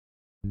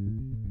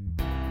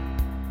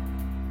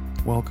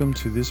Welcome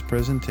to this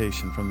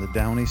presentation from the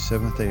Downey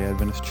Seventh-day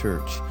Adventist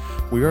Church.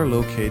 We are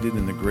located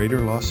in the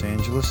greater Los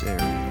Angeles area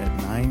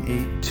at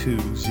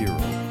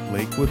 9820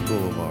 Lakewood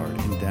Boulevard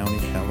in Downey,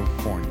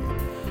 California.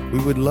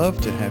 We would love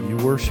to have you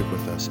worship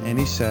with us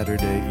any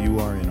Saturday you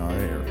are in our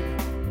area.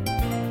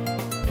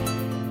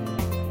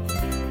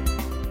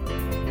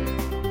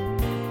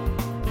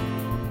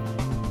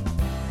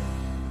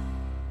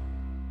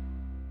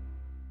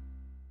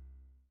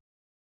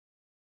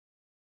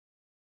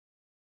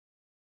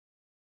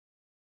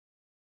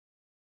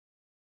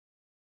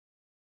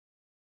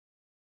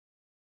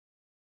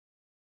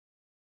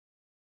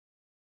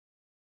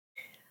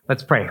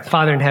 Let's pray.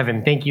 Father in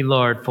heaven, thank you,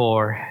 Lord,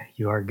 for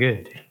you are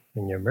good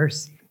and your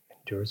mercy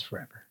endures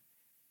forever.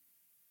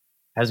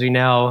 As we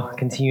now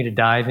continue to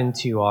dive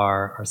into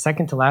our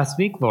second to last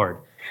week, Lord,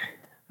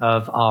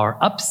 of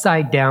our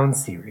Upside Down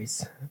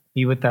series,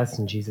 be with us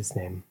in Jesus'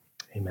 name.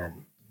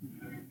 Amen.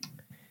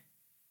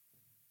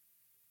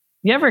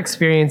 You ever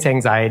experience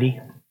anxiety?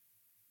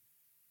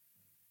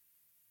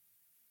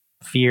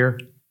 Fear?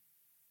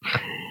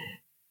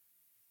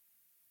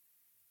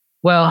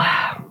 Well,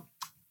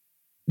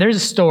 there's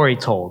a story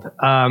told.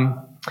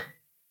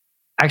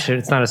 Actually,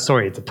 it's not a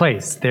story, it's a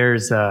place.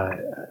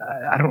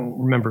 I don't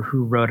remember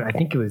who wrote it. I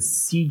think it was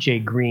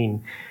C.J.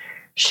 Green,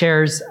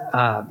 shares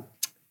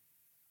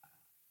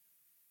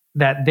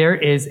that there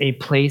is a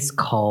place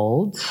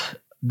called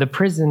the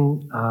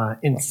prison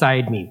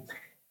inside me.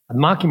 The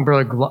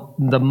Mockingbird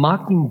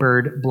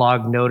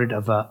blog noted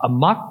of a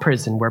mock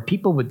prison where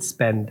people would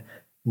spend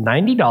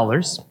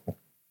 $90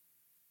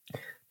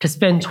 to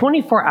spend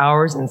 24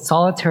 hours in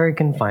solitary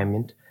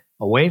confinement,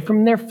 away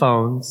from their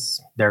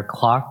phones, their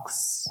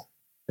clocks,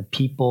 the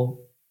people.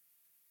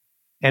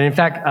 And in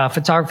fact,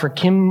 photographer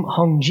Kim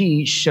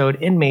Hong-ji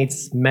showed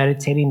inmates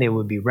meditating. They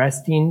would be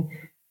resting.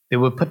 They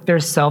would put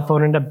their cell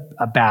phone in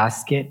a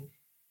basket.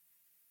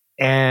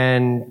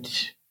 And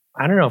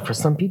I don't know, for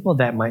some people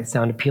that might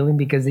sound appealing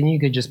because then you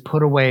could just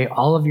put away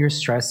all of your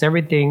stress,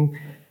 everything,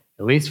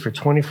 at least for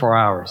 24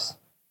 hours.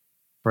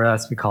 For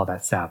us, we call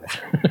that Sabbath.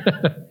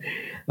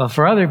 But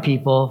for other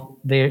people,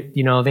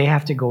 they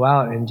have to go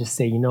out and just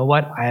say, you know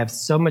what? I have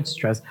so much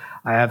stress.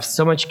 I have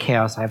so much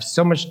chaos. I have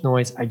so much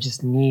noise. I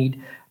just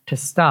need to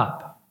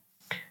stop.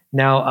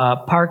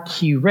 Now, Park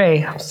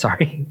Hee-rae, I'm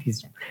sorry,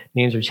 these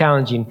names are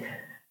challenging.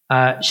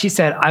 She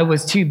said, I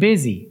was too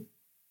busy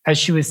as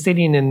she was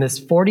sitting in this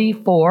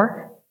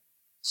 44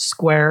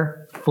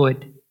 square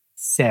foot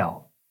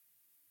cell.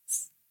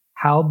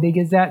 How big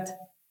is that?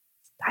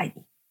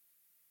 Tiny.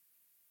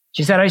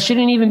 She said, I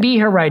shouldn't even be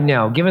here right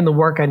now, given the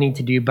work I need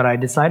to do, but I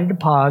decided to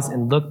pause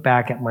and look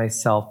back at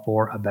myself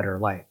for a better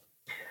life.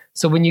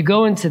 So when you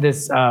go into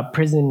this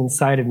prison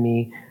inside of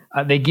me,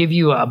 they give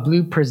you a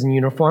blue prison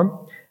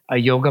uniform, a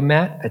yoga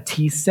mat, a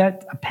tea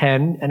set, a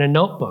pen, and a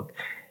notebook.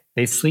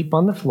 They sleep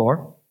on the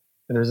floor.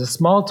 There's a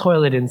small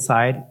toilet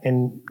inside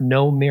and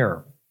no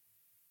mirror.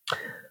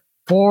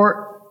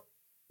 For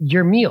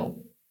your meal,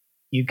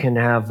 you can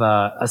have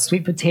a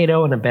sweet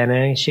potato and a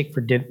banana shake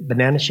for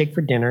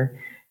dinner,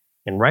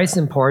 and rice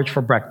and porridge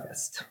for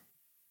breakfast.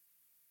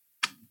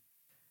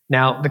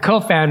 Now, the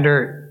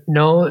co-founder,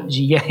 No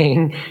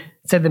Ji-yang,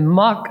 said the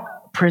mock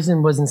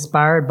prison was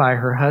inspired by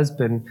her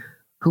husband,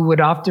 who would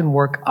often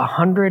work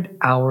 100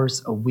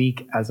 hours a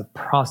week as a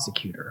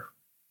prosecutor.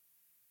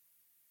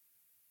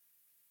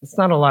 It's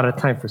not a lot of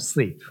time for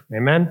sleep,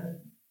 amen?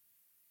 And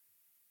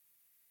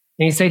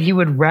he said he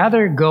would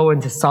rather go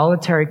into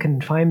solitary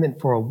confinement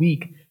for a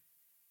week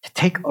to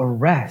take a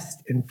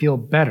rest and feel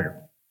better.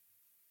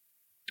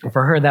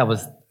 For her,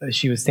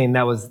 she was saying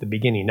that was the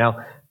beginning.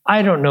 Now,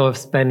 I don't know if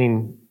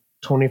spending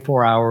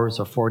 24 hours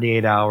or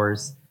 48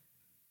 hours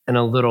in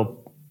a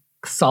little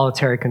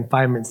solitary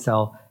confinement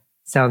cell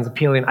sounds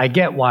appealing. I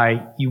get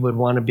why you would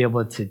want to be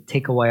able to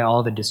take away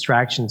all the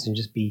distractions and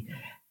just be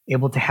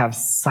able to have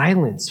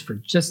silence for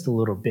just a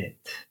little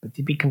bit. But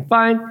to be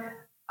confined,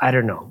 I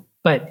don't know.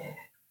 But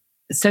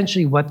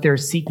essentially what they're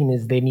seeking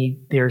is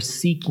they're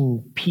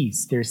seeking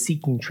peace. They're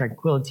seeking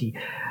tranquility.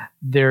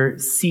 They're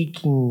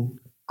seeking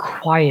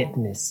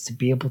quietness to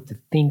be able to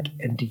think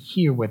and to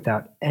hear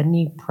without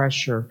any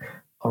pressure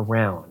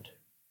around.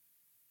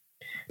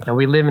 Now,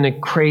 we live in a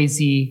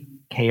crazy,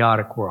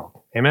 chaotic world.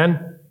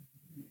 Amen?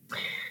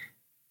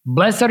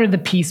 Blessed are the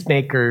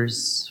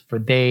peacemakers, for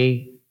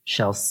they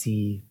shall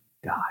see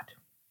God.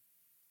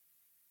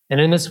 And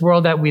in this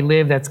world that we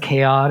live that's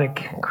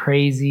chaotic,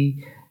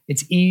 crazy,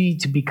 it's easy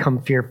to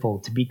become fearful,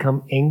 to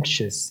become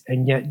anxious,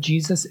 and yet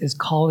Jesus is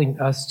calling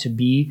us to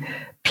be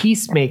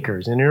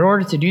peacemakers. And in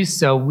order to do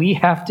so, we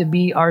have to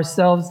be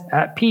ourselves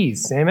at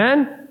peace.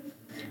 Amen?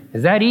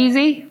 Is that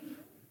easy?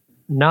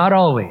 Not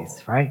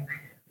always, right?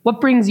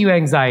 What brings you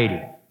anxiety?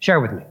 Share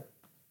with me.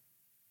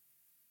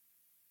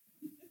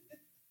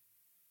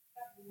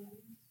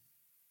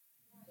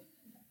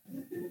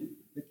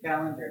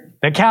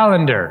 The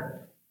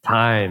calendar.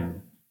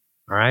 Time.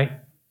 All right?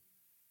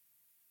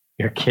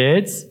 Your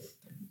kids,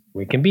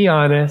 we can be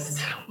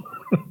honest,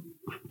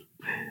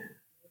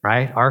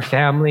 right? Our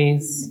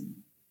families,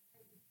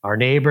 our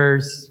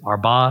neighbors, our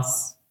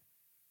boss,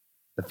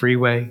 the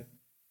freeway,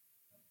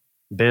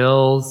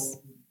 bills.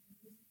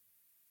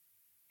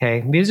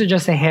 Okay, these are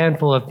just a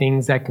handful of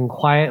things that can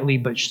quietly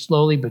but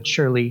slowly but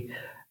surely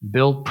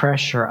build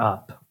pressure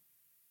up.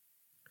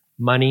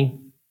 Money.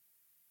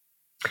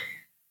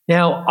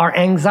 Now, our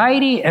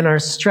anxiety and our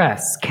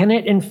stress, can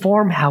it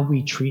inform how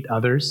we treat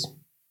others?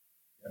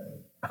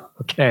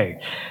 Okay,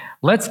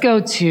 I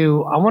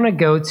want to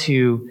go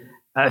to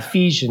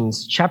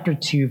Ephesians chapter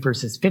 2,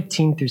 verses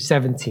 15 through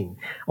 17.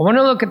 I want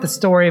to look at the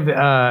story of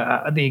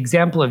the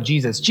example of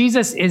Jesus.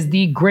 Jesus is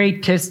the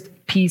greatest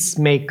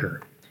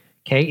peacemaker.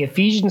 Okay,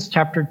 Ephesians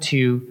chapter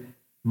 2,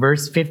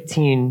 verse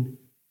 15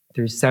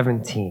 through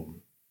 17.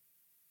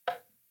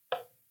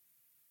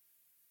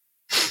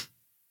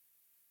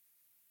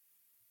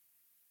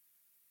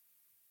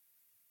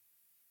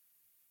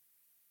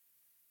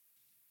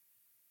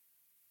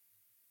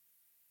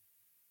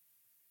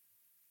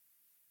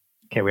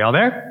 Okay, we all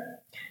there?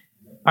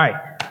 All right.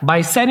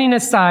 By setting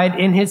aside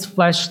in his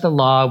flesh the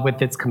law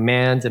with its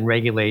commands and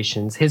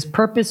regulations, his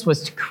purpose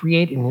was to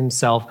create in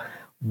himself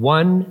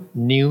one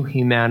new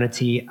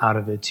humanity out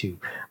of the two,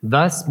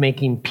 thus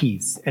making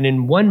peace, and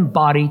in one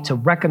body to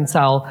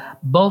reconcile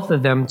both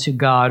of them to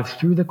God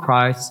through the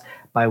cross,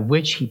 by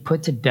which he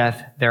put to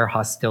death their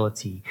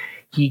hostility.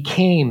 He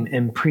came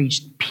and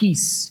preached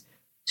peace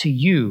to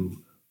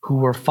you who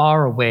were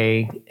far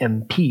away,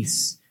 and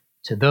peace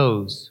to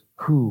those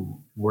who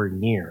were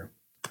near.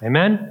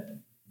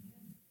 Amen?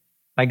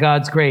 By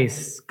God's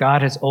grace,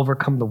 God has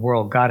overcome the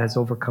world. God has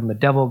overcome the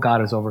devil.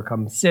 God has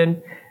overcome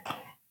sin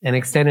and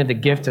extended the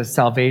gift of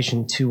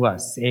salvation to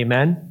us.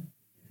 Amen?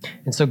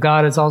 And so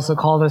God has also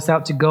called us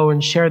out to go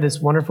and share this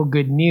wonderful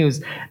good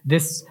news,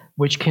 this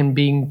which can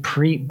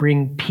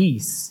bring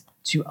peace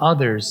to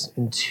others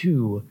and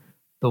to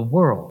the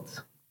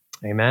world.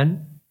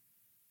 Amen?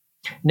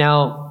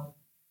 Now,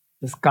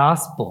 this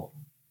gospel,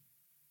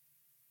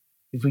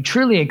 if we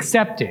truly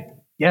accept it,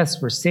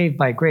 yes, we're saved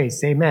by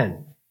grace.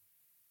 Amen.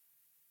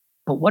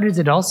 But what is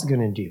it also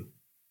going to do?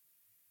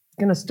 It's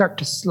going to start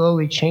to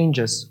slowly change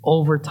us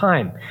over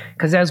time.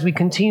 Because as we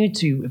continue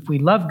to, if we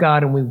love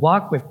God and we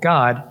walk with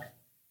God,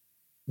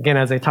 again,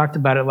 as I talked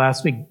about it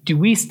last week, do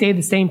we stay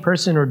the same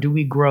person or do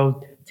we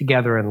grow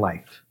together in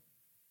life?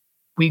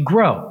 We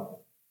grow.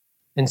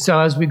 And so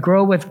as we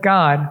grow with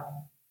God,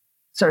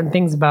 certain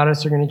things about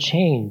us are going to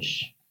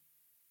change.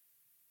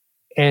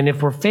 And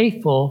if we're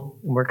faithful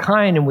and we're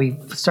kind and we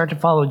start to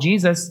follow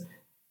Jesus,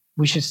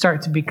 we should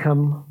start to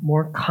become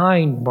more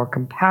kind, more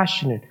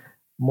compassionate,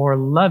 more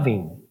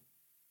loving.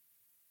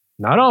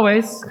 Not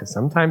always, because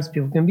sometimes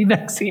people can be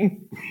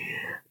vexing,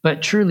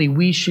 but truly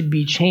we should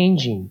be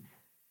changing.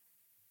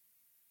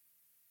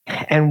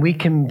 And we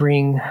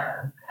can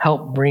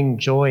help bring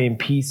joy and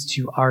peace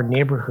to our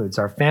neighborhoods,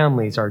 our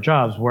families, our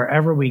jobs,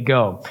 wherever we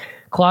go.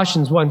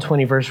 Colossians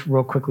 1:20 verse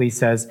real quickly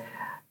says,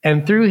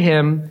 and through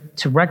him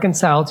to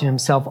reconcile to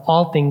himself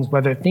all things,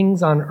 whether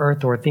things on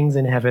earth or things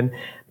in heaven,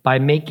 by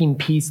making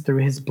peace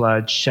through his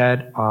blood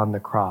shed on the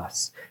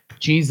cross.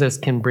 Jesus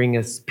can bring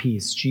us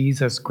peace.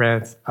 Jesus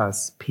grants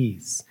us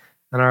peace.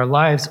 And our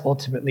lives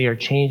ultimately are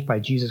changed by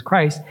Jesus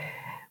Christ.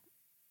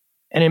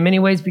 And in many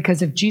ways,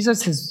 because if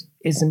Jesus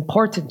is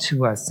important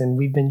to us and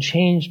we've been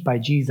changed by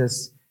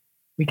Jesus,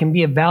 we can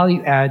be a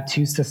value add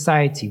to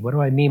society. What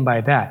do I mean by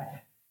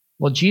that?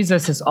 Well,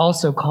 Jesus has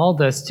also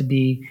called us to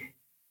be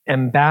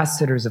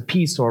ambassadors of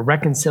peace or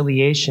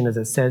reconciliation, as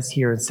it says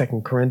here in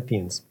 2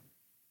 Corinthians.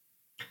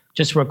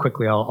 Just real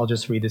quickly, I'll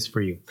just read this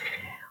for you.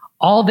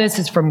 All this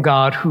is from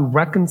God, who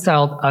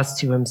reconciled us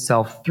to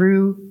himself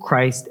through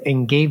Christ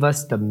and gave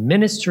us the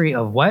ministry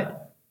of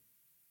what?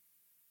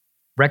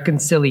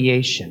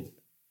 Reconciliation.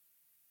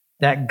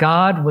 That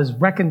God was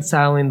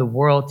reconciling the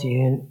world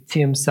to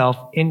himself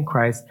in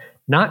Christ,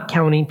 not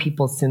counting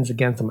people's sins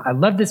against them. I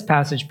love this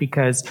passage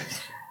because,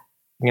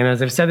 again,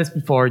 as I've said this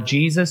before,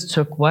 Jesus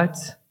took what?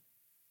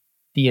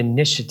 The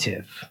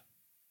initiative.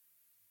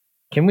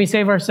 Can we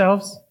save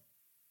ourselves?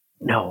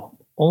 No,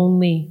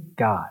 only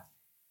God.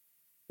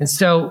 And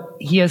so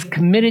he has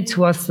committed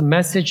to us the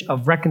message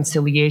of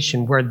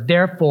reconciliation. We're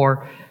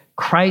therefore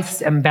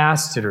Christ's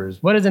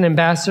ambassadors. What does an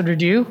ambassador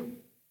do?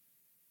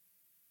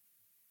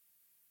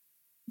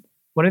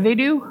 What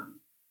do?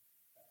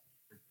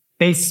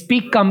 They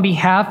speak on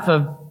behalf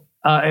of,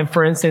 and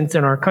for instance,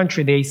 in our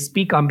country, they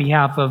speak on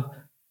behalf of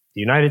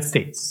the United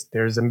States.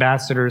 There's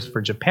ambassadors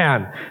for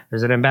Japan.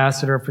 There's an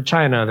ambassador for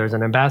China. There's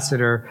an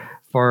ambassador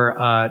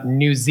for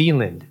New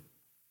Zealand.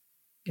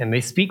 And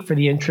they speak for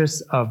the interests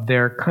of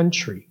their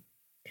country.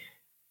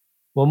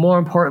 Well, more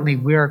importantly,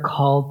 we are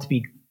called to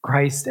be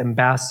Christ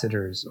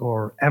ambassadors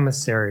or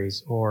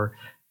emissaries or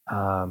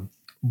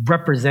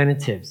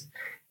representatives.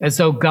 And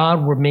so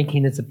God, we're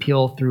making his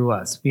appeal through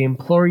us. We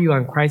implore you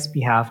on Christ's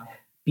behalf,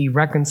 be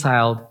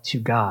reconciled to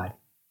God.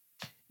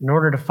 In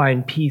order to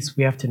find peace,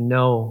 we have to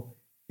know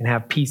and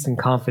have peace and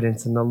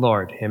confidence in the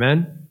Lord.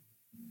 Amen?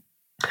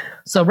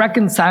 So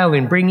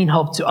reconciling, bringing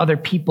hope to other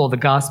people, the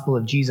gospel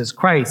of Jesus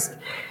Christ.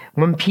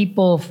 When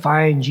people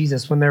find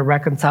Jesus, when they're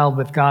reconciled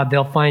with God,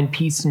 they'll find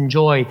peace and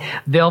joy.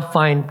 They'll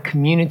find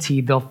community.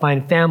 They'll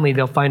find family.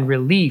 They'll find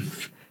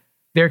relief.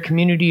 their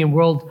community and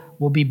world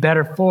will be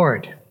better for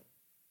it.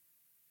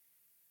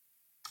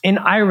 In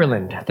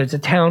Ireland, there's a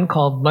town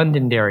called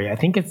Londonderry. I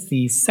think it's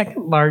the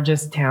second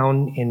largest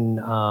town in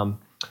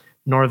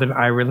Northern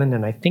Ireland,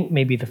 and I think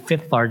maybe the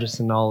fifth largest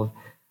in all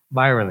of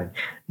Ireland.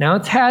 Now,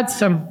 it's had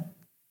some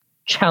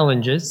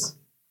challenges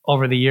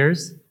over the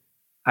years.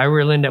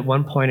 Ireland, at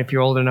one point, if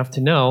you're old enough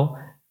to know,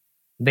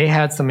 they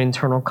had some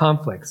internal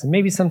conflicts, and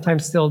maybe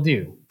sometimes still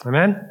do.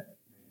 Amen?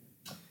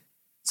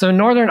 So in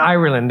Northern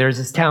Ireland, there's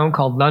this town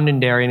called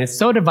Londonderry, and it's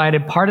so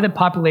divided, part of the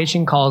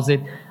population calls it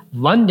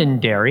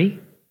Londonderry,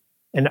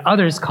 and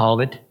others call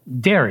it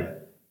Derry.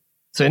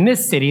 So in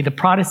this city, the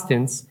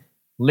Protestants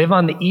live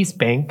on the East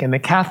Bank, and the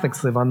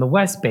Catholics live on the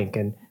West Bank,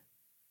 and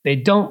they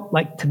don't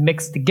like to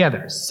mix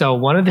together. So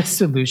one of the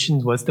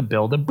solutions was to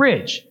build a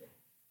bridge.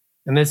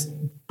 And this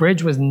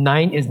bridge is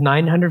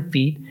 900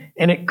 feet,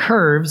 and it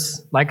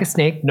curves like a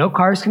snake. No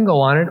cars can go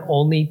on it,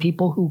 only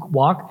people who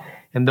walk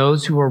and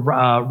those who are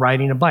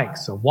riding a bike.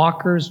 So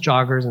walkers,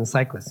 joggers, and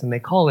cyclists. And they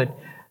call it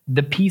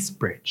the Peace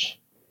Bridge.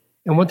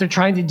 And what they're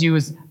trying to do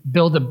is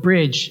build a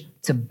bridge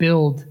to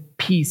build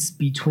peace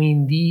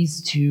between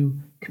these two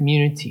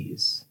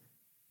communities.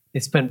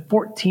 They spent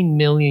 14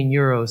 million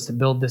euros to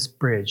build this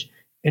bridge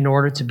in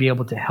order to be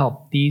able to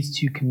help these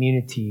two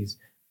communities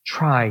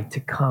try to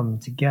come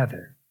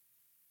together.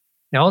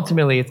 Now,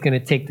 ultimately, it's going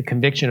to take the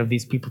conviction of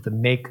these people to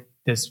make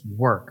this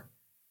work,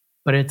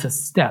 but it's a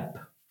step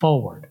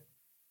forward.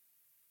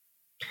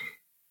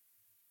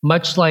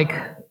 Much like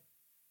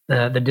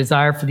the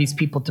desire for these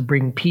people to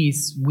bring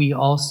peace, we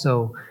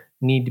also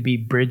need to be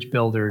bridge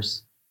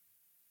builders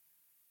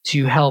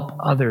to help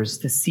others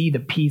to see the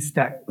peace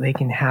that they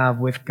can have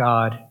with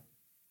God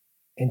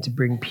and to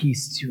bring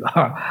peace to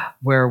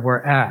where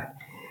we're at.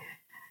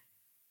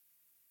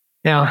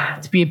 Now,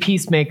 to be a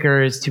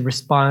peacemaker is to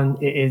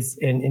respond,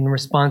 in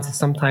response,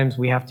 sometimes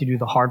we have to do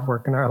the hard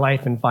work in our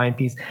life and find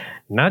peace,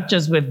 not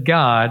just with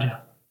God,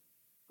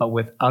 but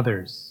with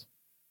others.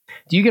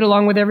 Do you get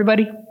along with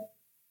everybody?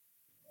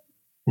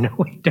 No,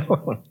 we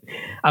don't.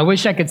 I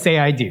wish I could say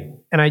I do,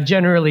 and I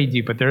generally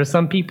do, but there are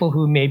some people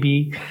who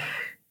maybe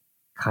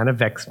kind of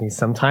vex me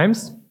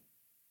sometimes.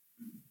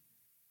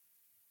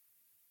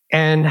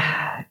 And,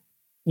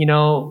 you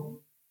know,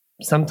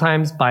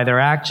 sometimes by their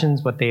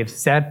actions, what they have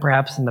said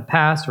perhaps in the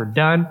past or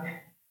done,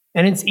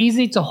 and it's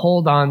easy to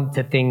hold on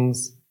to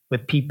things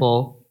with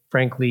people,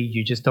 frankly,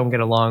 you just don't get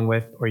along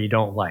with or you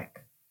don't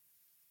like.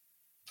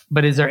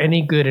 But is there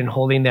any good in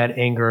holding that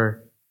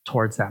anger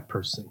towards that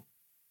person?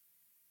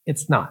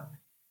 It's not.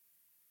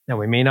 Now,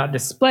 we may not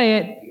display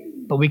it,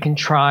 but we can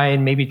try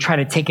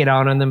to take it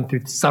out on them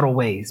through subtle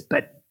ways,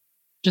 but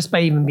just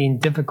by even being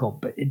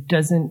difficult, but it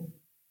doesn't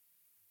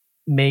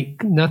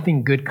make,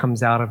 nothing good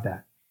comes out of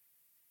that.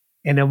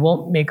 And it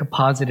won't make a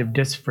positive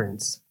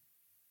difference.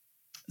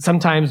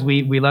 Sometimes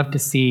we love to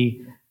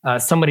see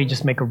somebody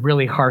just make a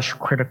really harsh,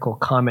 critical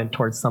comment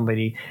towards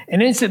somebody,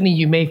 and instantly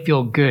you may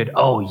feel good.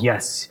 Oh,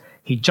 yes,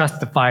 he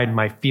justified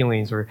my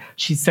feelings, or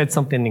she said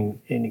something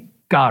and it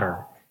got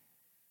her.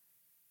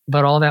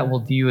 But all that will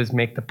do is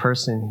make the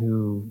person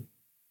who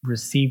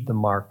received the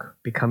mark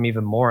become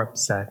even more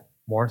upset,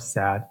 more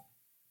sad,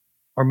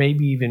 or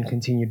maybe even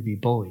continue to be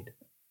bullied.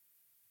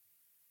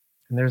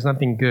 And there's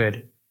nothing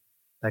good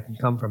that can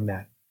come from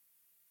that.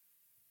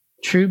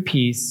 True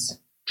peace,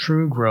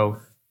 true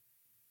growth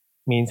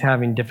means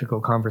having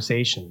difficult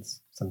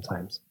conversations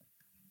sometimes.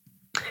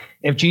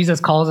 If Jesus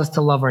calls us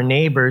to love our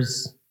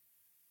neighbors,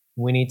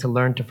 we need to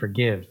learn to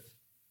forgive.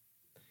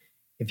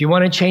 If you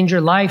want to change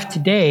your life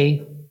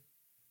today,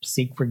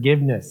 seek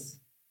forgiveness.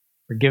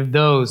 Forgive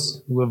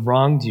those who have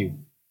wronged you.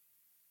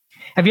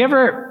 Have you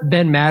ever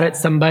been mad at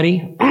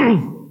somebody?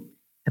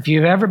 If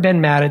you've ever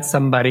been mad at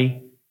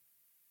somebody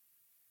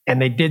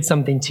and they did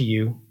something to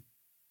you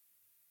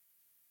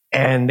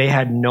and they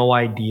had no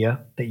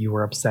idea that you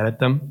were upset at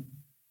them?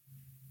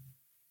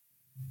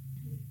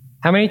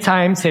 How many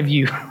times have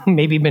you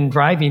maybe been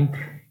driving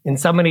and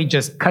somebody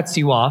just cuts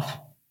you off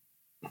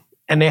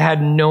and they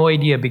had no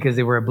idea because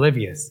they were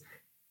oblivious?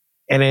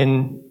 And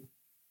in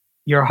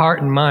your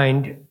heart and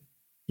mind,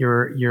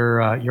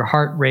 your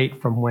heart rate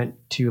went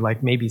to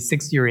like maybe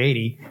 60 or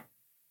 80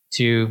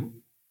 to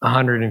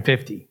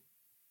 150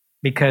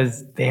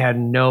 because they had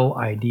no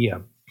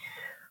idea.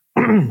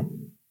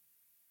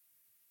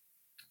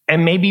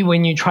 And maybe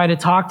when you try to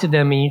talk to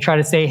them and you try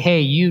to say,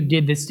 hey, you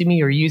did this to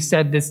me, or you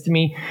said this to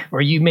me,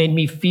 or you made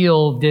me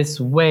feel this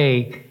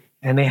way,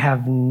 and they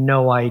have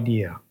no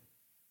idea.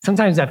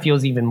 Sometimes that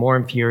feels even more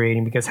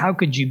infuriating because how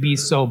could you be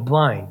so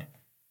blind?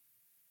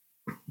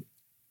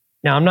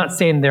 Now, I'm not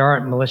saying there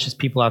aren't malicious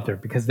people out there,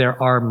 because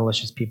there are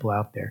malicious people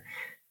out there.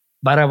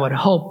 But I would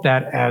hope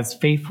that as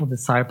faithful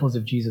disciples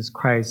of Jesus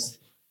Christ,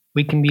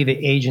 we can be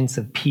the agents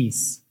of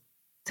peace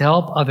to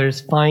help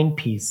others find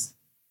peace,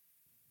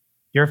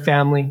 your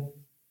family,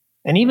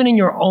 and even in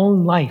your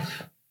own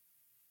life,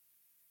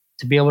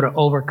 to be able to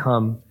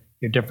overcome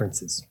your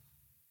differences.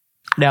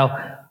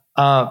 Now,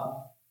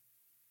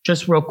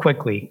 just real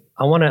quickly,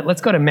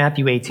 let's go to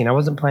Matthew 18. I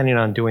wasn't planning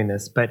on doing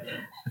this, but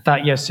I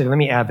thought yesterday, let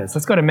me add this.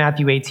 Let's go to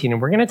Matthew 18,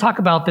 and we're going to talk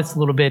about this a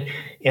little bit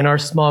in our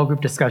small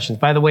group discussions.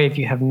 By the way, if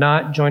you have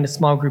not joined a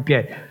small group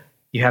yet,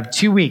 you have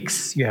 2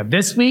 weeks. You have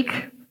this week,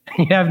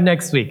 you have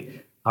next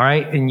week. All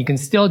right? And you can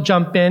still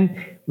jump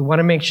in. We want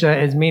to make sure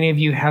that as many of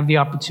you have the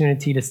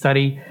opportunity to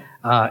study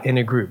in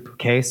a group.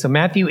 Okay? So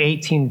Matthew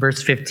 18,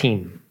 verse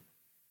 15.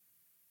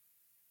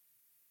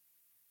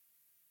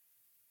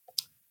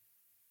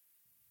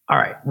 All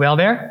right. Well,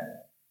 there.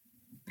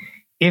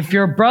 If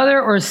your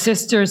brother or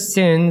sister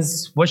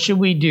sins, what should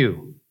we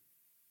do?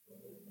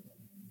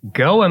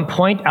 Go and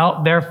point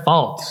out their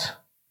faults.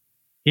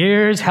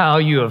 Here's how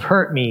you have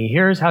hurt me.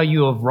 Here's how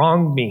you have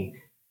wronged me.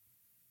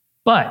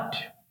 But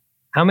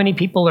how many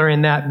people are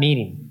in that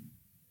meeting?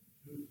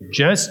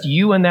 Just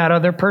you and that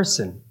other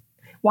person.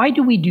 Why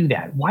do we do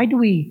that? Why do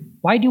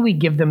we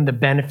give them the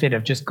benefit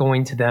of just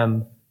going to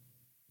them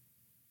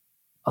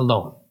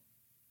alone?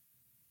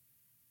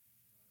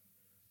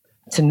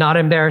 To not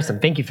embarrass them.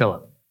 Thank you,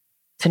 Philip.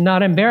 To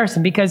not embarrass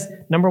them because,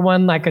 number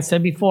one, like I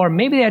said before,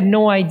 maybe they had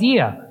no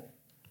idea,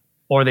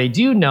 or they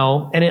do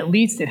know, and at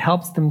least it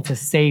helps them to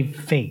save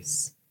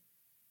face.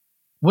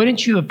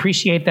 Wouldn't you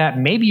appreciate that?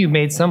 Maybe you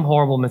made some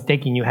horrible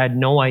mistake and you had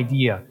no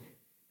idea.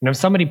 And if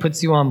somebody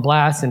puts you on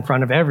blast in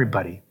front of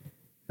everybody,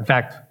 in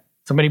fact,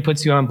 somebody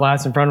puts you on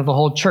blast in front of the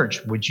whole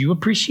church, would you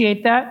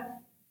appreciate that?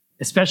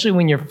 Especially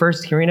when you're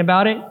first hearing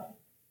about it?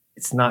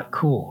 It's not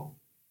cool,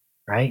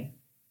 right?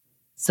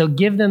 So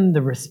give them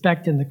the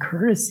respect and the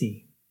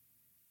courtesy.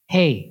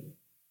 Hey,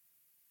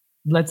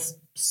 let's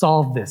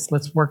solve this.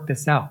 Let's work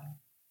this out.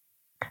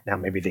 Now,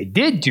 maybe they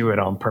did do it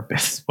on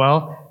purpose.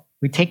 Well,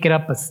 we take it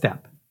up a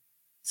step.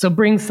 So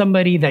bring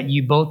somebody that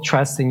you both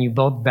trust and you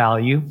both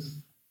value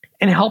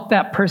and help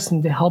that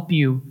person to help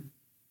you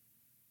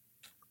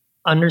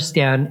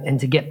understand and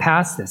to get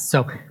past this.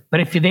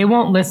 But if they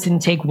won't listen,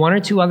 take 1 or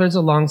 2 others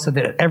along so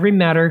that every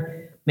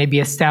matter may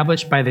be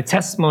established by the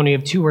testimony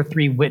of 2 or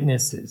 3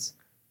 witnesses.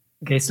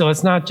 Okay, so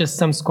it's not just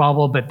some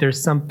squabble, but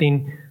there's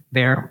something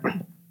there.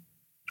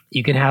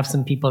 You can have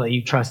some people that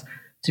you trust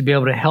to be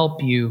able to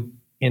help you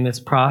in this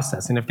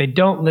process. And if they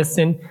don't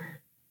listen,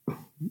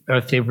 or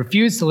if they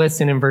refuse to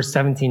listen in verse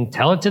 17,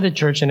 tell it to the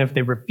church. And if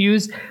they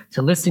refuse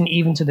to listen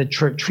even to the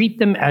church, treat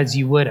them as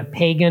you would a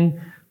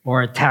pagan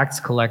or a tax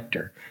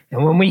collector.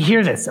 And when we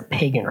hear this, a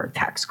pagan or a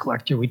tax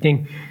collector, we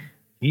think,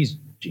 geez,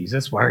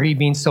 Jesus, why are you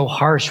being so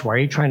harsh? Why are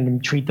you trying to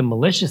treat them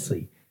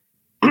maliciously?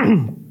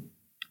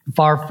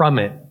 Far from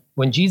it.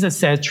 When Jesus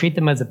says treat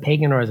them as a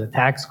pagan or as a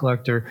tax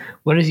collector,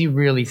 what is he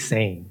really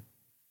saying?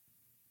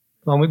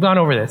 Well, we've gone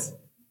over this.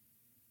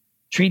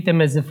 Treat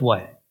them as if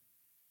what?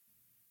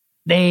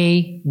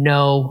 They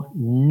know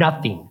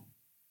nothing.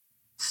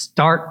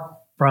 Start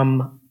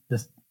from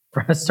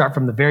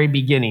the very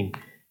beginning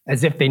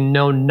as if they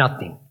know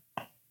nothing.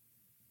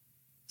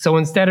 So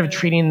instead of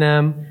treating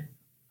them,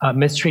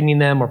 mistreating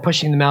them or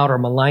pushing them out or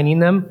maligning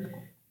them,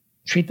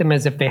 treat them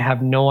as if they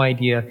have no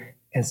idea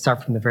and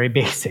start from the very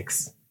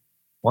basics.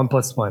 1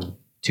 + 1,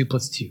 2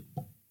 + 2.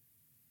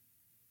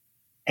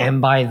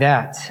 And by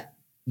that,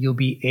 you'll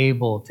be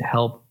able to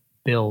help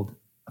build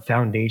a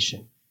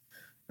foundation.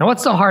 Now,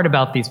 what's so hard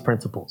about these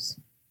principles?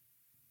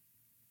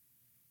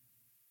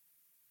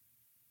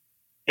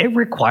 It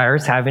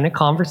requires having a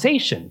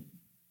conversation,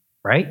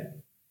 right?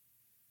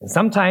 And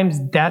sometimes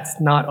that's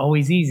not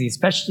always easy,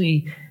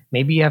 especially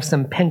maybe you have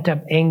some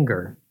pent-up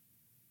anger.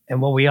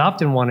 And what we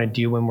often want to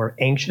do when we're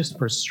anxious,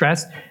 we're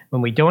stressed,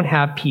 when we don't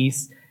have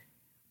peace,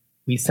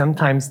 we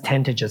sometimes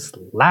tend to just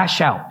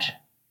lash out.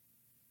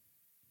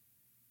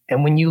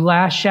 And when you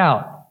lash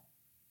out,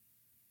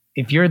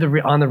 if you're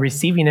on the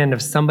receiving end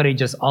of somebody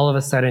just all of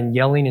a sudden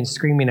yelling and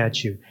screaming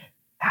at you,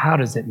 how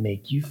does it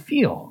make you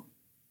feel?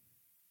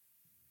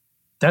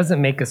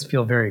 Doesn't make us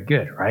feel very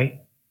good,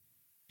 right?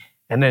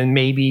 And then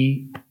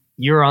maybe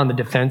you're on the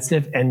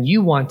defensive and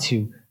you want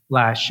to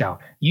lash out.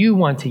 You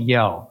want to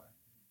yell.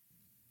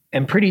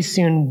 And pretty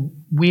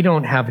soon we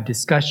don't have a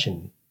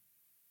discussion.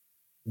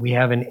 We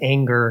have an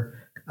angry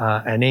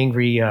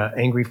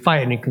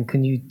fight, and it can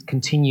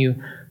continue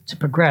to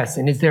progress.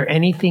 And is there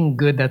anything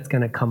good that's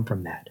going to come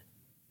from that?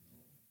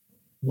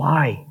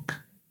 Why?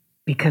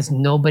 Because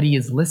nobody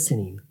is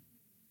listening.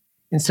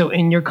 And so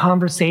in your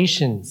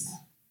conversations,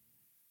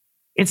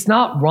 it's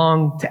not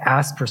wrong to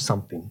ask for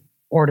something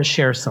or to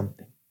share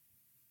something.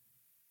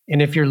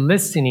 And if you're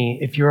listening,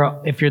 if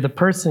you're the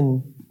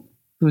person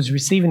who's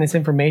receiving this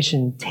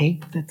information,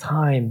 take the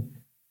time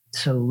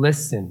to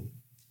listen.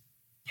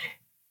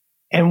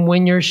 And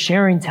when you're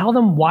sharing, tell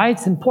them why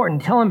it's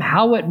important. Tell them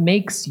how it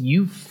makes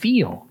you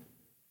feel.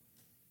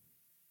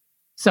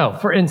 So,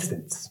 for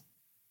instance,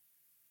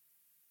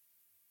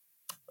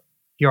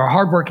 you're a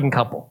hardworking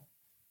couple.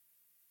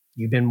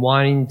 You've been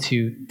wanting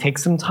to take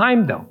some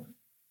time, though.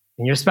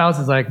 And your spouse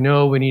is like,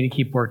 no, we need to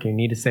keep working.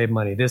 We need to save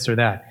money, this or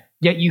that.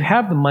 Yet you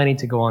have the money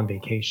to go on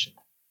vacation.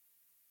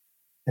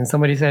 And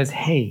somebody says,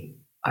 hey,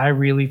 I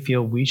really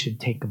feel we should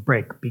take a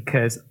break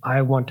because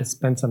I want to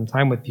spend some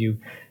time with you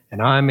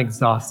and I'm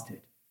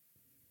exhausted.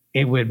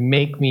 It would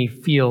make me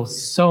feel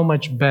so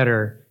much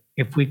better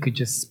if we could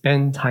just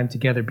spend time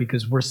together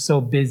because we're so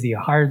busy. I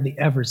hardly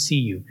ever see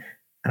you.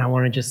 And I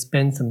want to just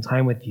spend some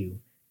time with you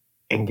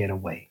and get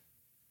away.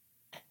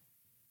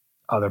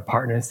 Other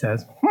partner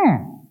says,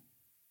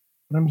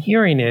 what I'm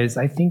hearing is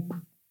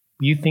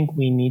you think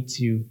we need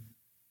to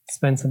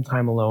spend some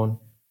time alone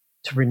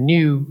to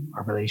renew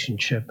our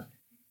relationship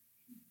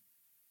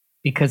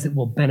because it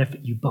will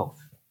benefit you both,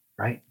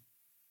 right?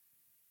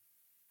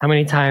 How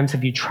many times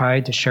have you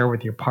tried to share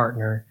with your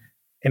partner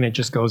and it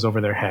just goes over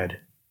their head?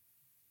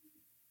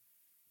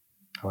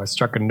 Oh, I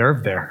struck a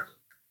nerve there.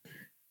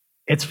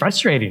 It's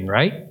frustrating,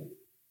 right?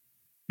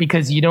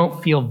 Because you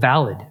don't feel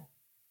valid.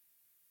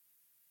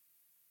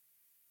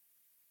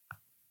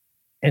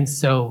 And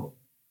so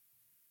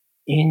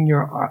in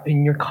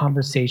your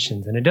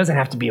conversations, and it doesn't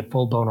have to be a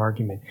full-blown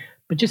argument,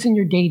 but just in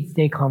your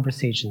day-to-day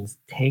conversations,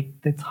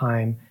 take the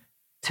time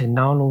to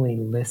not only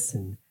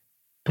listen,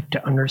 but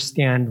to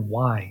understand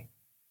why.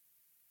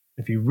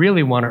 If you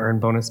really want to earn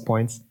bonus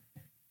points,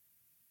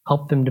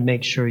 help them to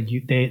make sure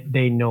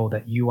they know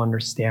that you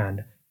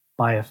understand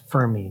by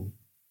affirming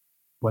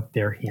what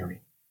they're hearing.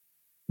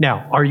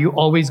 Now, are you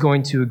always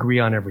going to agree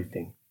on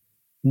everything?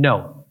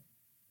 No.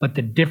 But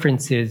the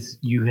difference is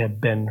you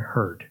have been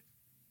heard,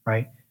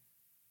 right?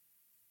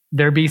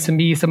 There be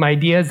some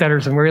ideas that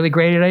are some really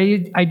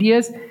great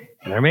ideas,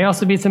 and there may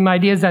also be some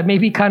ideas that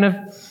maybe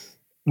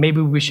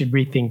we should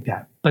rethink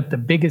that. But the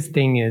biggest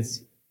thing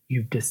is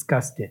you've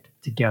discussed it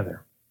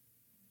together.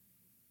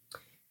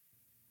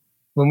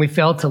 When we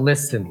fail to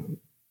listen,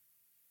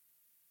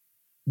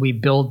 we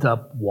build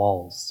up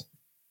walls.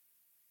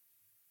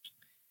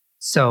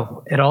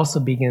 So it also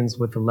begins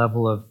with a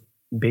level of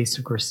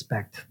basic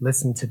respect.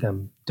 Listen to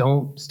them.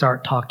 Don't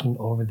start talking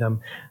over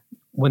them.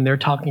 When they're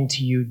talking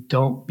to you,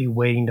 don't be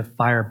waiting to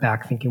fire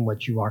back thinking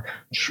what you are.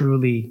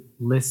 Truly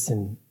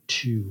listen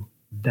to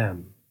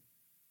them.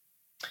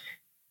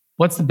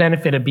 What's the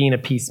benefit of being a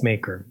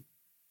peacemaker?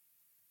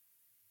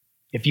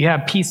 If you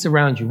have peace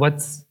around you,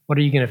 what are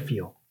you going to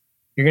feel?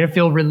 You're going to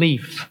feel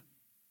relief,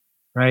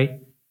 right?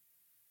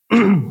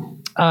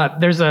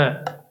 There's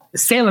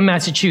Salem,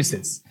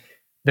 Massachusetts.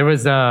 There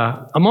was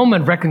a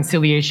moment of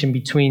reconciliation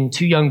between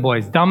two young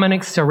boys,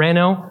 Dominic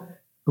Serrano,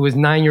 who was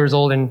 9 years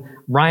old, and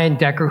Ryan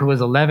Decker, who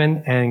was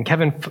 11, and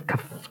Kevin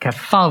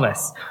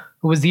Cafalis,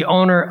 who was the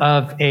owner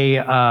of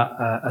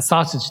a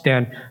sausage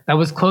stand that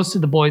was close to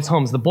the boys'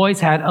 homes. The boys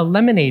had a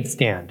lemonade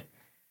stand,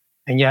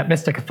 and yet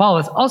Mr.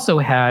 Cafalis also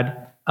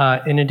had,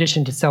 in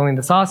addition to selling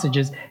the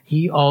sausages,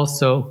 he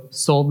also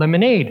sold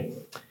lemonade.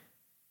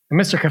 And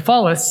Mr.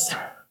 Cafalis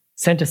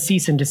sent a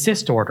cease and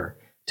desist order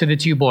to the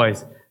two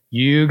boys.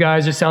 You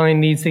guys are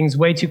selling these things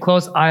way too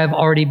close. I have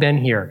already been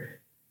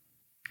here.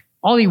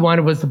 All he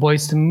wanted was the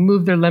boys to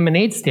move their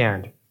lemonade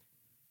stand.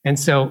 And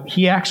so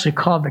he actually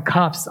called the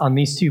cops on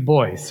these two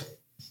boys.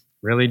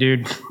 Really,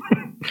 dude?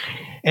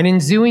 And in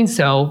doing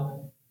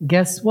so,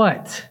 guess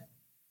what?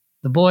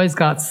 The boys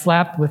got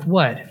slapped with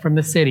what from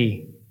the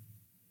city?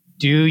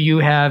 Do you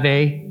have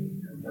a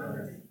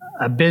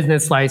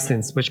business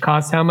license, which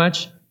costs how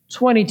much?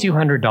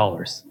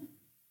 $2,200.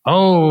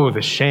 Oh,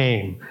 the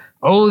shame.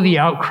 Oh, the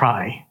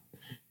outcry.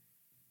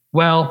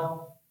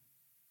 Well,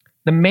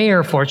 the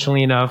mayor,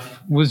 fortunately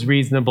enough, was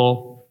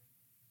reasonable,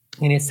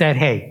 and he said,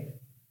 hey,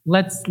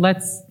 let's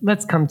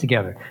come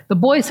together. The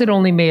boys had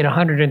only made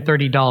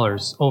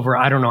 $130 over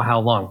I don't know how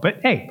long, but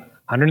hey,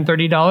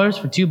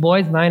 $130 for two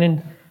boys, 9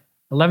 and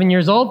 11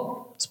 years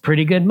old, it's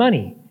pretty good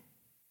money.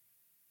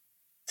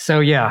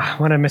 So yeah,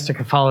 one of Mr.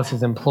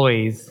 Cafalis'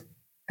 employees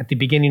at the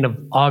beginning of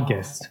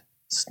August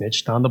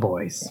snitched on the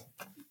boys.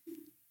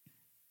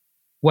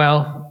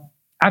 Well,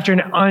 after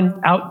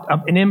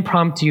an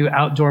impromptu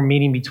outdoor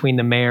meeting between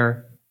the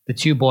mayor, the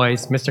two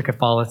boys, Mr.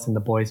 Cafalis, and the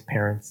boys'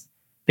 parents,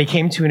 they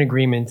came to an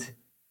agreement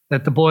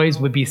that the boys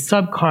would be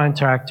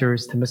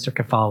subcontractors to Mr.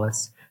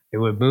 Cafalis. They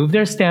would move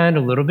their stand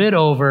a little bit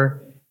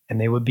over,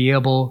 and they would be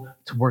able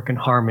to work in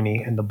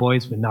harmony, and the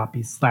boys would not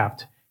be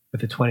slapped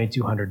with a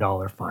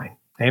 $2,200 fine.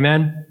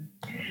 Amen?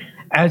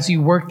 As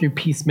you work through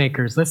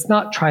peacemakers, let's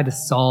not try to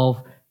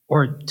solve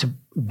or to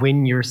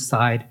win your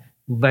side.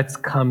 Let's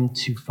come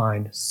to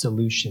find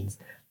solutions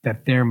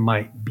that there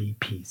might be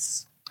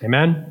peace.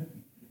 Amen?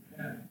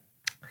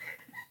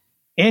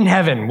 In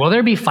heaven, will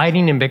there be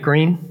fighting and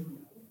bickering?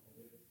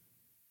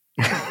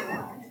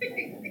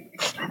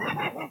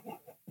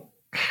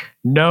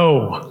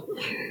 No.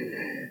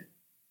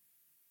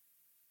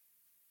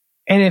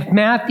 And if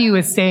Matthew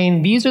is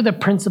saying these are the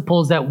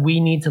principles that we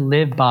need to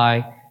live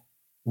by,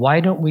 why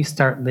don't we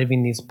start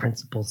living these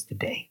principles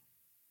today?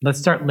 Let's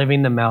start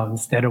living them out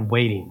instead of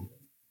waiting.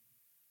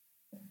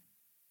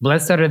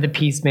 Blessed are the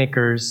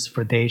peacemakers,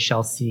 for they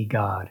shall see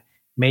God.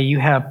 May you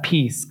have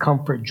peace,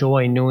 comfort,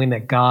 joy, knowing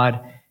that God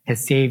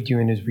has saved you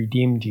and has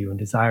redeemed you and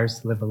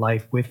desires to live a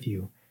life with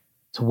you,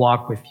 to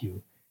walk with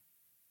you.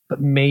 But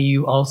may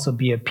you also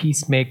be a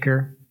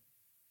peacemaker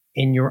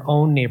in your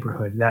own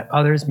neighborhood, that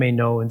others may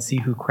know and see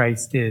who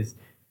Christ is,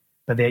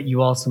 but that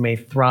you also may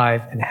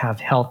thrive and have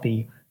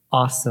healthy,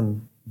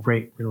 awesome,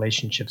 great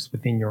relationships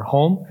within your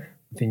home,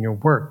 within your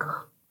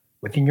work,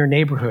 within your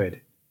neighborhood,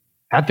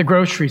 at the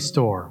grocery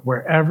store,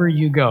 wherever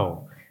you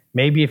go.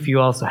 Maybe if you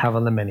also have a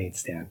lemonade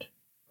stand.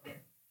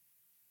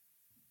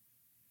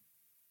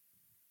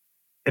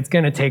 It's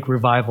going to take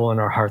revival in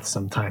our hearts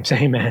sometimes.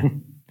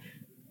 Amen.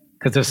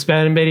 Because if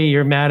somebody,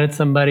 you're mad at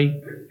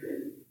somebody,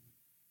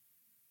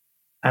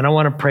 I don't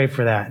want to pray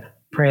for that.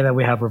 Pray that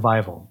we have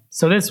revival.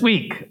 So this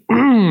week,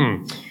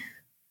 who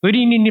do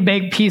you need to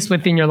make peace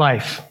with in your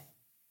life?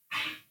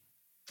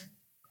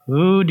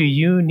 Who do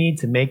you need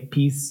to make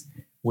peace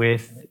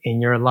with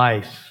in your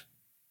life?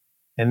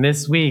 And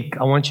this week,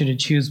 I want you to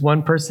choose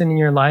one person in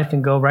your life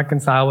and go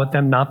reconcile with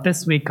them. Not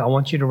this week. I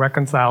want you to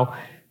reconcile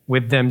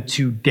with them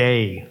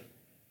today.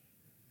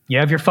 You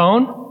have your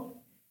phone?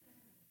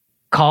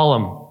 Call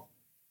them.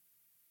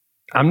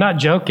 I'm not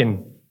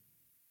joking.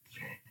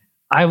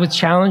 I was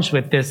challenged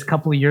with this a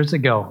couple of years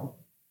ago.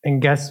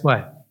 And guess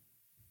what?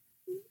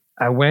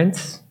 I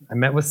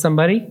met with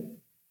somebody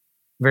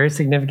very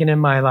significant in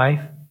my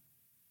life,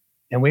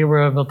 and we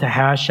were able to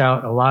hash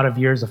out a lot of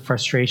years of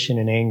frustration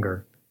and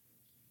anger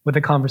with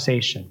a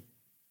conversation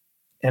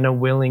and a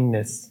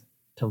willingness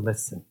to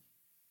listen.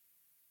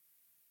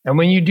 And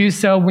when you do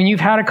so, when you've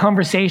had a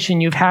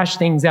conversation, you've hashed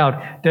things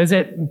out, does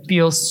it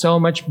feel so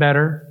much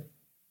better?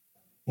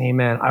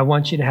 Amen. I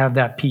want you to have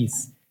that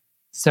peace.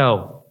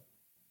 So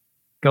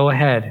go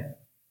ahead,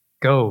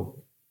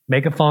 go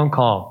make a phone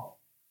call.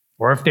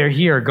 Or if they're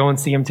here, go and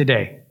see them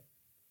today.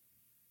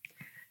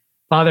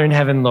 Father in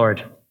heaven,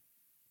 Lord,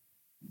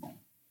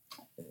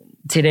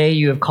 today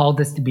you have called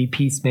us to be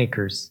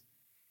peacemakers.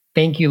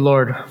 Thank you,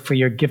 Lord, for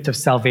your gift of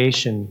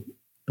salvation.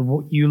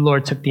 You,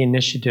 Lord, took the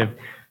initiative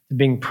to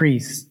bring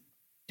peace,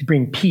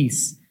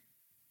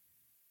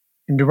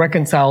 and to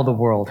reconcile the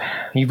world.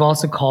 You've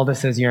also called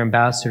us as your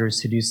ambassadors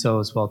to do so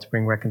as well, to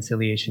bring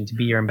reconciliation, to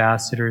be your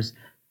ambassadors,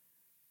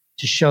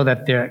 to show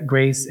that their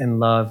grace and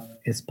love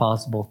is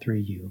possible through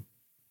you.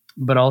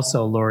 But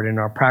also, Lord, in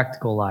our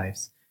practical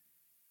lives,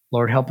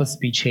 Lord, help us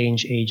be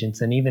change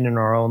agents, and even in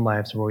our own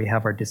lives where we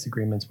have our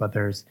disagreements with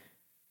others,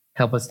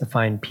 help us to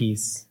find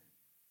peace.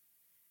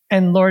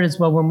 And Lord, as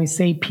well, when we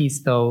say peace,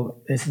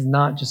 though, this is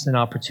not just an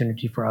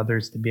opportunity for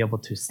others to be able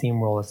to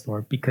steamroll us,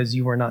 Lord, because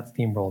you were not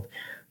steamrolled.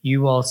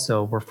 You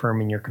also were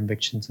firm in your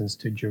convictions and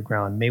stood your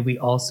ground. May we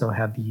also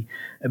have the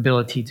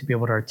ability to be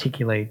able to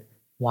articulate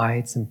why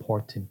it's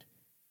important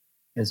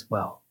as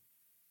well.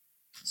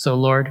 So,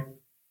 Lord,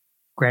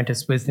 grant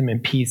us wisdom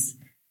and peace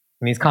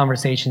in these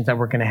conversations that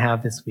we're going to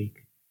have this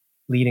week.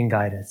 Lead and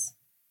guide us.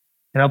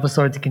 And help us,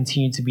 Lord, to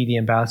continue to be the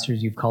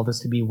ambassadors you've called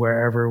us to be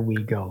wherever we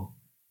go.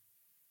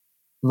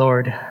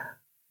 Lord,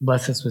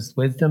 bless us with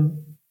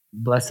wisdom,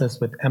 bless us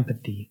with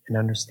empathy and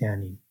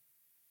understanding.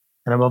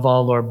 And above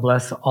all, Lord,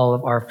 bless all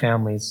of our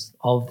families,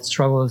 all the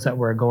struggles that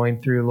we're going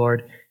through,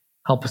 Lord,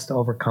 help us to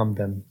overcome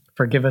them.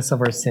 Forgive us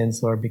of our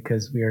sins, Lord,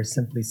 because we are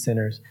simply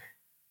sinners,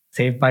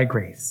 saved by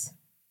grace.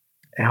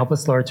 And help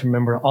us, Lord, to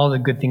remember all the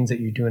good things that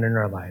you're doing in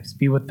our lives.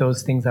 Be with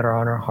those things that are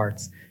on our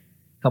hearts.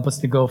 Help us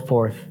to go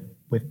forth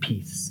with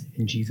peace.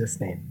 In Jesus'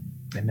 name,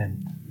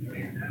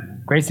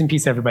 amen. Grace and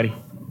peace, everybody.